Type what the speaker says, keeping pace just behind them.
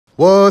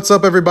What's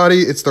up,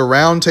 everybody? It's the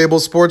Roundtable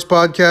Sports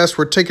Podcast.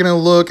 We're taking a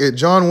look at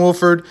John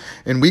Wolford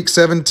in Week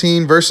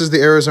 17 versus the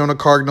Arizona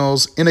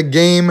Cardinals in a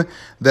game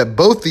that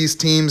both these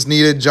teams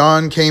needed.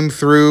 John came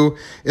through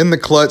in the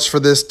clutch for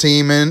this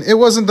team, and it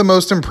wasn't the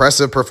most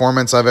impressive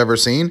performance I've ever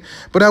seen,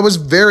 but I was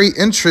very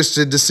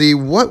interested to see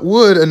what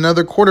would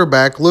another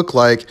quarterback look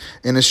like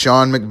in a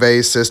Sean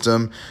McVay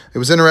system. It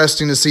was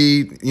interesting to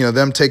see,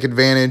 them take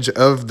advantage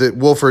of the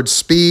Wolford's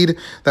speed.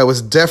 That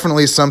was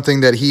definitely something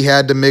that he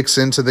had to mix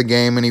into the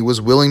game, and he was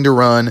willing to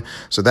run,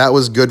 so that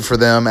was good for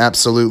them,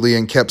 absolutely,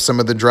 and kept some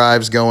of the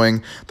drives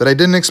going that I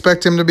didn't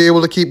expect him to be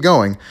able to keep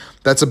going.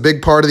 That's a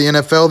big part of the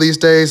NFL these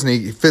days, and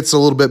he fits a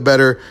little bit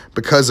better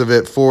because of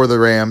it for the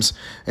Rams,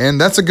 and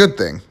that's a good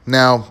thing.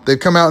 Now, they've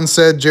come out and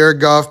said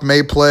Jared Goff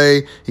may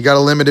play. He got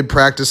a limited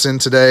practice in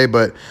today,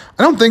 but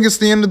I don't think it's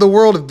the end of the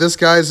world if this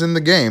guy's in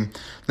the game.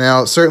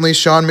 Now, certainly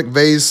Sean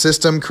McVay's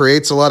system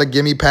creates a lot of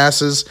gimme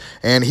passes,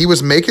 and he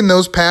was making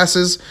those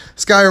passes.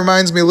 This guy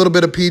reminds me a little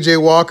bit of P.J.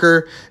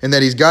 Walker in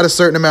that he's got a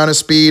certain amount of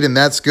speed, and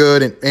that's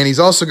good, and he's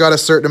also got a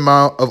certain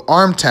amount of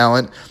arm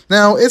talent.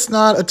 Now, it's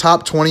not a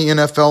top 20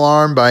 NFL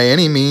arm by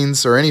any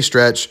means or any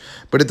stretch,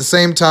 but at the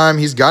same time,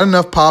 he's got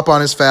enough pop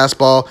on his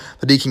fastball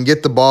that he can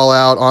get the ball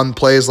out on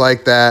plays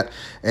like that.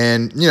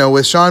 And,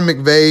 with Sean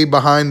McVay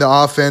behind the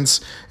offense,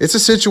 it's a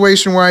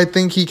situation where I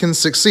think he can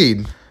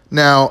succeed.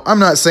 Now, I'm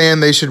not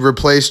saying they should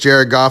replace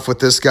Jared Goff with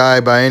this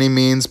guy by any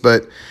means,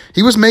 but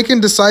he was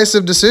making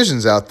decisive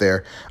decisions out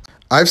there.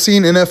 I've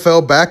seen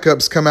NFL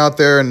backups come out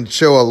there and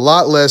show a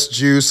lot less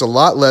juice, a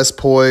lot less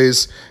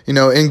poise,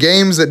 in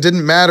games that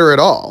didn't matter at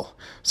all.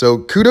 So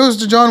kudos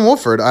to John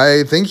Wolford.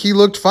 I think he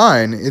looked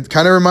fine. It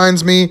kind of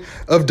reminds me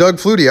of Doug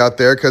Flutie out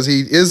there because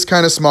he is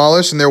kind of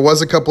smallish, and there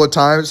was a couple of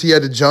times he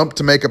had to jump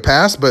to make a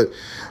pass, but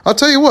I'll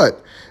tell you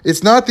what.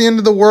 It's not the end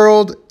of the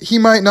world. He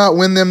might not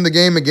win them the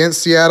game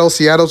against Seattle.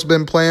 Seattle's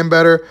been playing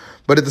better.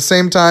 But at the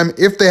same time,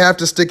 if they have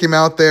to stick him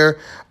out there,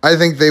 I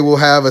think they will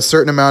have a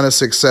certain amount of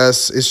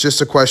success. It's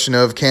just a question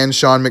of, can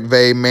Sean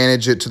McVay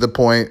manage it to the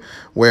point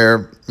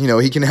where,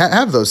 he can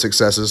have those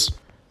successes.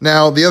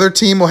 Now, the other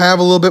team will have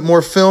a little bit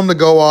more film to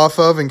go off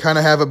of and kind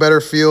of have a better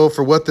feel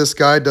for what this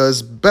guy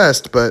does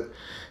best. But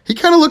he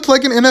kind of looked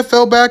like an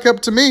NFL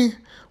backup to me.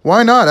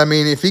 Why not? I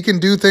mean, if he can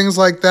do things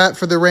like that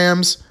for the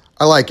Rams,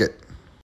 I like it.